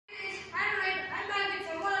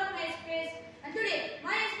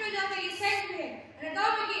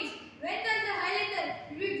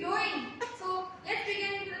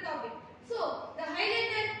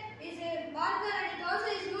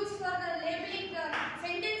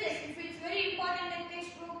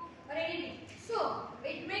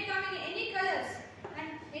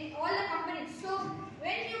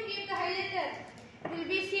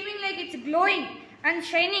glowing and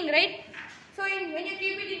shining, right? So when you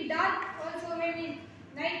keep it in dark, also maybe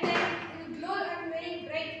night time, it will glow and very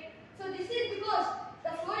bright. So this is because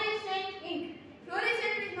the fluorescent ink.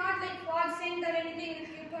 Fluorescent is not like fog scent or anything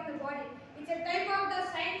which you put on the body. It's a type of the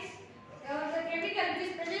science, the chemical which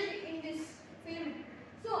is present in this film.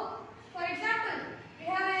 So, for example, we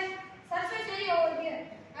have a surface area over here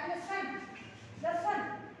and the sun. The sun.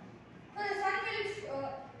 So the sun will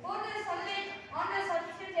pour the sunlight on the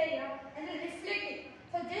surface area and then reflect it.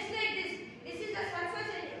 So just like this is the surface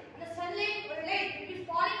area and the sunlight or light will be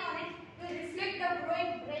falling on it to reflect the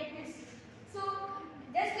growing brightness. So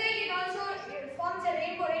just like it also forms a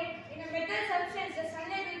rainbow, right? In a metal substance the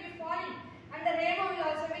sunlight will be falling and the rainbow will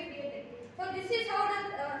also be created. So this is how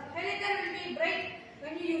the highlighter will be bright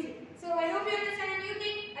when you use it. So I hope you understand.